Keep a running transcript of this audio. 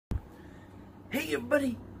Hey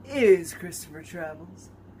everybody, it's Christopher Travels.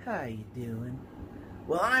 How you doing?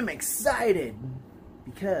 Well, I'm excited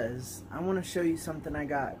because I want to show you something I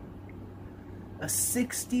got. A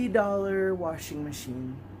 $60 washing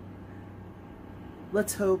machine.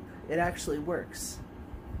 Let's hope it actually works.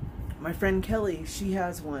 My friend Kelly, she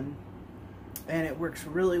has one and it works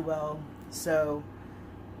really well, so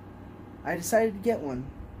I decided to get one,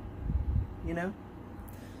 you know?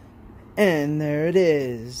 And there it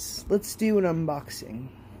is. Let's do an unboxing.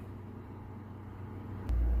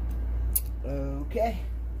 Okay.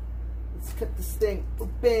 Let's cut this thing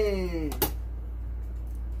open.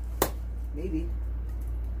 Maybe.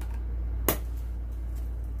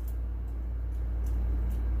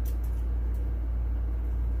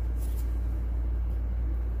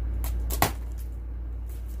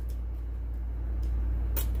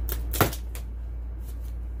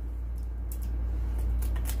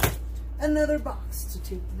 Another box to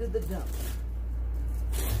take to the dump.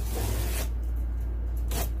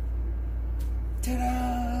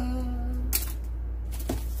 Ta-da!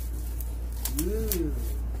 Ooh.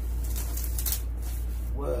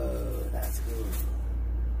 Whoa, that's cool.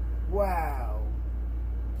 Wow.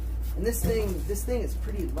 And this thing is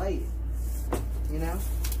pretty light, you know?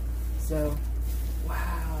 So,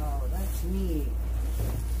 wow, that's neat.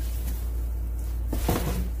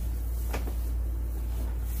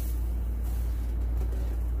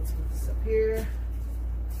 Here.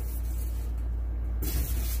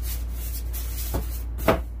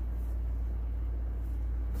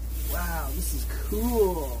 Wow, this is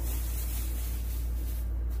cool.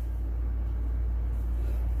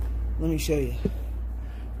 Let me show you.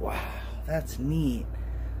 Wow, that's neat.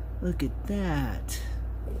 Look at that.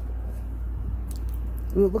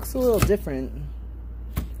 Ooh, it looks a little different.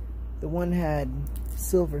 The one had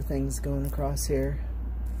silver things going across here,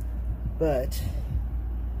 but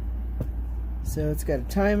so it's got a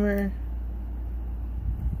timer.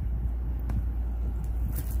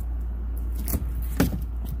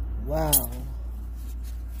 Wow.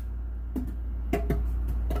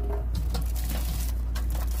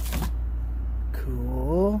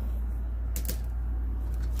 Cool.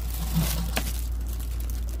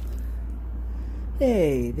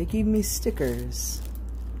 Hey, they gave me stickers.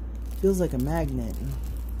 Feels like a magnet.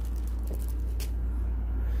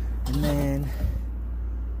 And then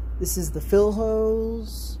this is the fill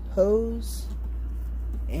hose,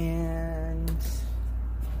 and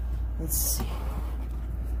let's see.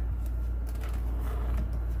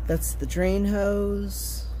 That's the drain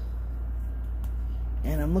hose,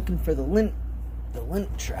 and I'm looking for the lint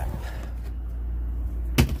trap.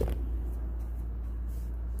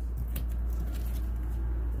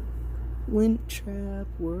 Lint trap,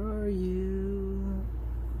 where are you?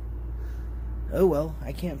 Oh well,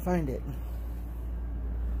 I can't find it.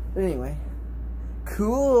 But anyway,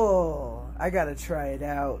 cool. I gotta try it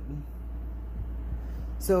out.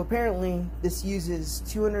 So apparently this uses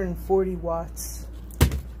 240 watts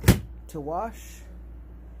to wash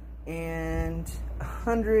and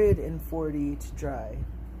 140 to dry.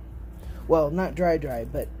 Well, not dry,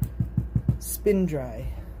 but spin dry.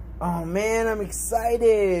 Oh man, I'm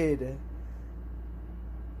excited.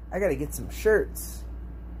 I gotta get some shirts.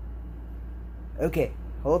 Okay,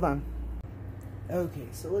 hold on. Okay,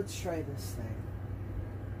 so let's try this thing.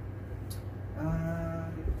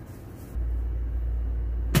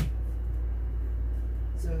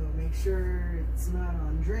 So make sure it's not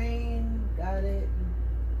on drain. Got it.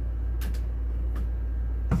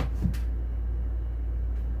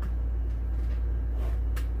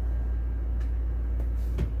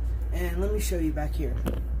 And let me show you back here.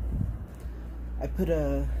 I put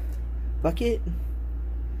a bucket,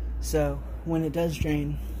 so when it does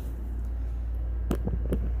drain,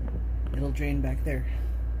 it'll drain back there.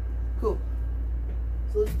 Cool.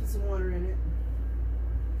 So let's put some water in it.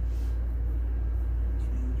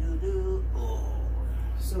 Oh,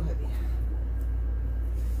 so heavy.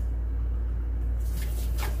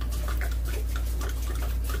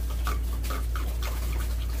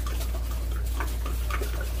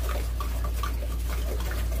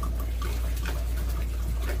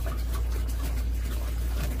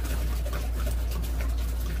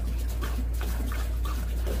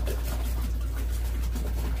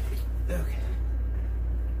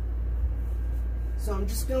 So I'm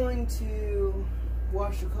just going to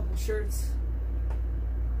wash a couple shirts,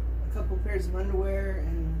 a couple pairs of underwear,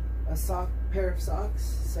 and a pair of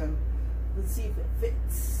socks. So let's see if it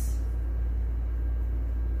fits.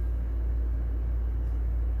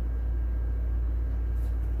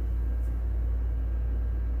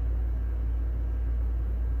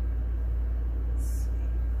 Let's see.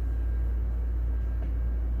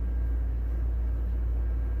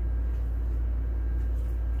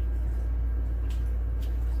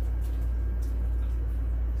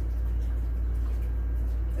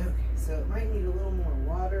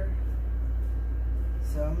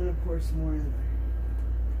 gonna pour some more in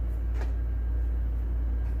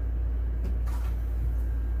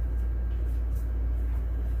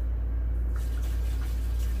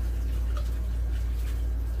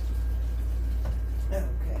there.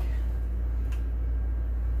 Okay.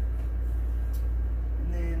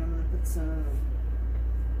 And then I'm gonna put some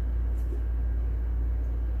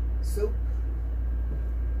soap.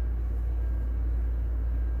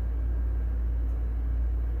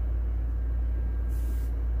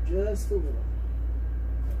 Just a little.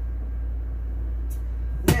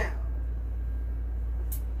 Now,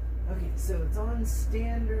 okay, so it's on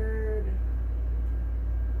standard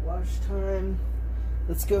wash time.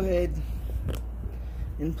 Let's go ahead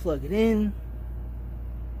and plug it in.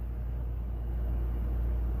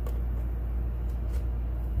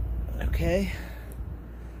 Okay,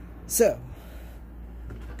 so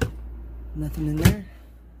nothing in there.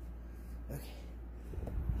 Okay,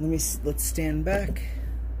 let's stand back.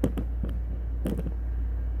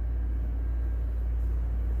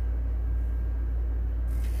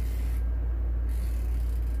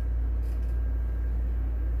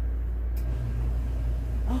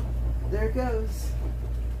 Oh, there it goes.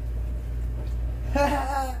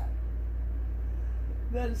 That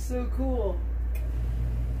is so cool.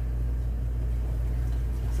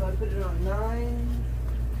 So I put it on 9.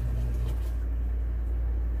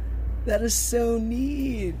 That is so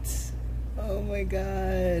neat. Oh my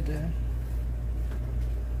god.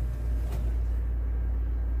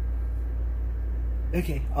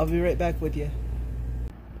 Okay, I'll be right back with you.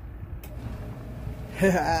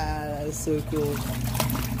 That is so cool.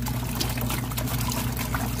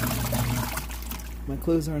 My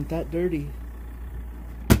clothes aren't that dirty.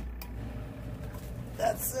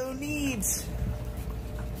 That's so neat.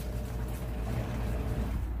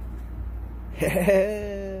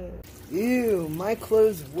 Ew, my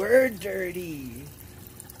clothes were dirty.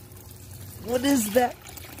 What is that?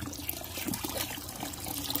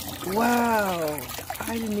 Wow,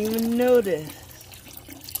 I didn't even notice.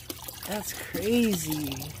 That's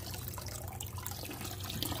crazy.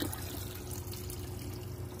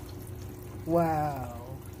 Wow.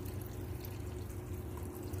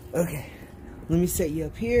 Okay, let me set you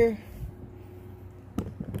up here.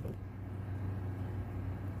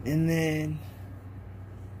 And then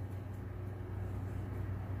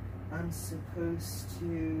I'm supposed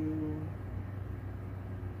to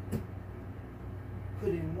put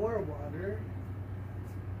in more water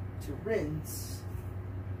to rinse.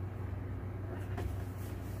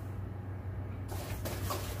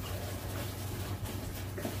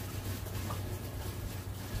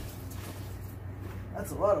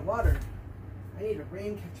 That's a lot of water. I need a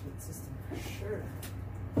rain catchment system for sure.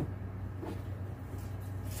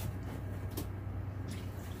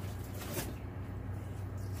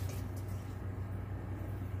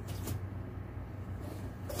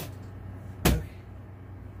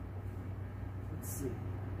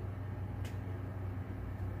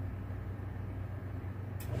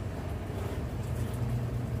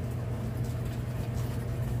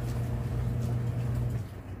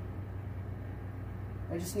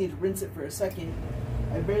 I just need to rinse it for a second.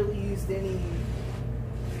 I barely used any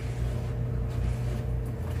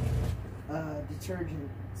detergent,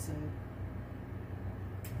 so.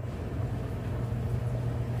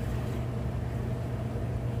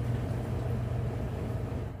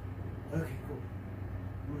 Okay, cool.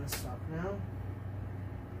 I'm gonna stop now.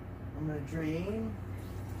 I'm gonna drain.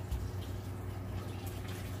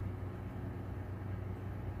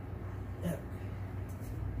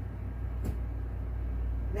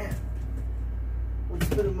 Now, let's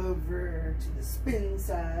put them over to the spin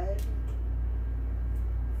side.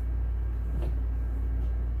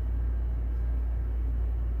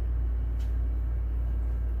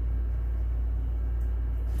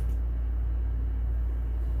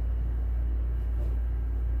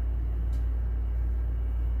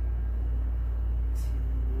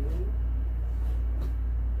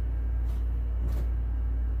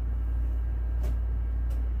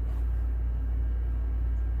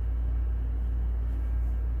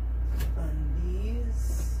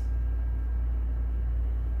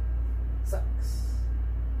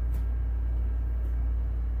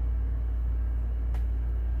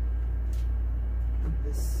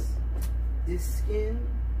 This skin,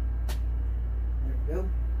 there we go.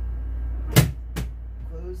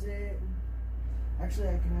 Close it. Actually,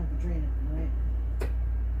 I can have the drain open,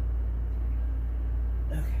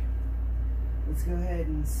 right? Okay. Let's go ahead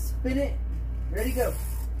and spin it. Ready, go.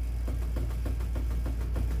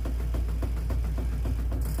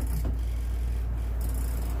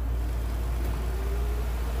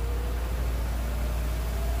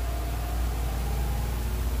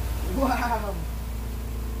 Wow.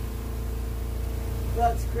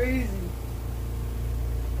 That's crazy.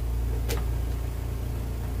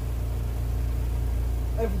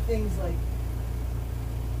 Everything's like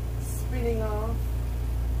spinning off.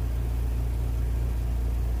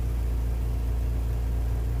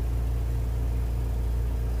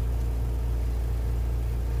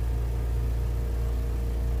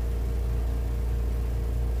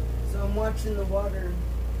 So I'm watching the water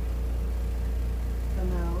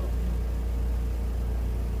come out.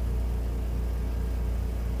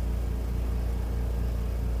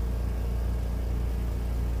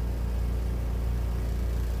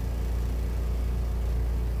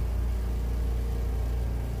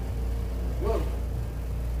 Whoa.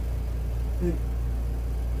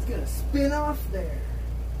 It's gonna spin off there.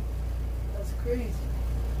 That's crazy.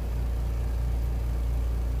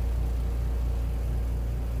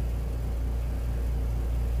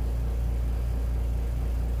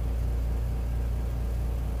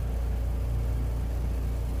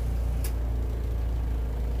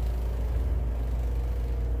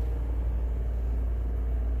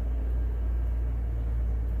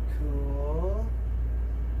 Cool.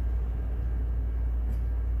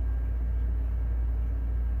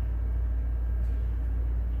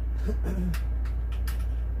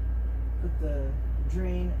 Put the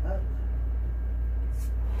drain up.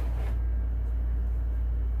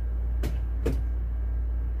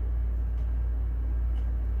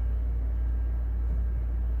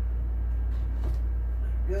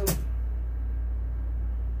 Go.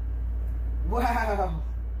 Wow,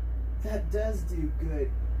 that does do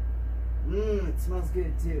good. It smells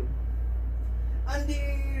good too.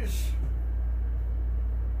 Undies.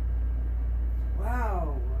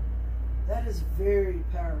 Wow, that is very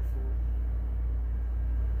powerful.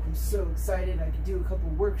 I'm so excited. I could do a couple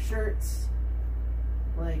work shirts.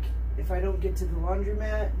 Like, if I don't get to the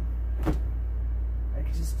laundromat, I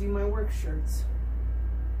could just do my work shirts.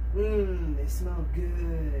 They smell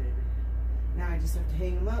good. Now I just have to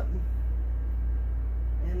hang them up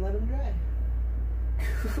and let them dry.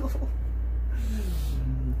 Cool.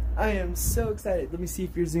 I am so excited. Let me see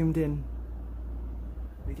if you're zoomed in.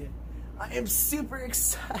 Okay. I am super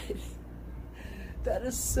excited. That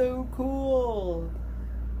is so cool.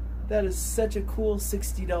 That is such a cool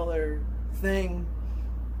 $60 thing.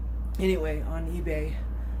 Anyway, on eBay.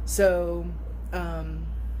 So,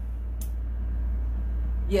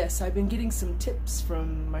 yes, I've been getting some tips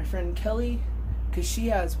from my friend Kelly, because she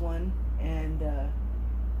has one, and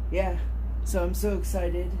yeah, so I'm so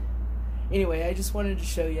excited. Anyway, I just wanted to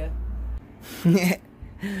show you.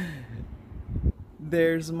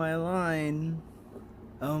 There's my line.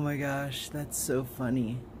 Oh my gosh, that's so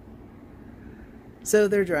funny. So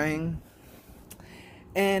they're drying,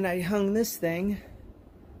 and I hung this thing.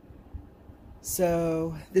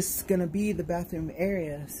 So this is gonna be the bathroom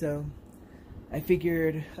area, so I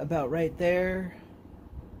figured about right there,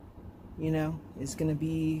 you know, is gonna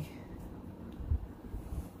be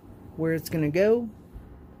where it's gonna go.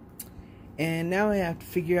 And now I have to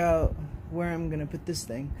figure out where I'm gonna put this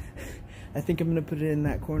thing. I think I'm gonna put it in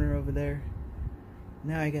that corner over there.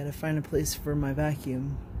 Now I gotta find a place for my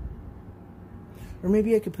vacuum. Or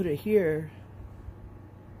maybe I could put it here.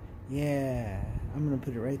 Yeah, I'm gonna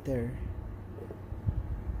put it right there.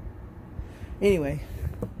 Anyway,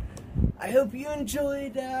 I hope you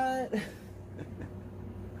enjoyed that.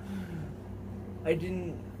 I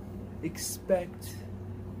didn't expect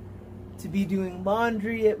to be doing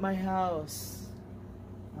laundry at my house.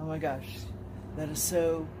 Oh my gosh, that is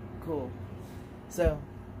so cool. So,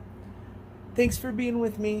 thanks for being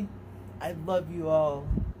with me. I love you all.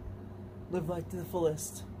 Live life to the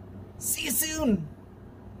fullest. See you soon.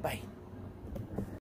 Bye.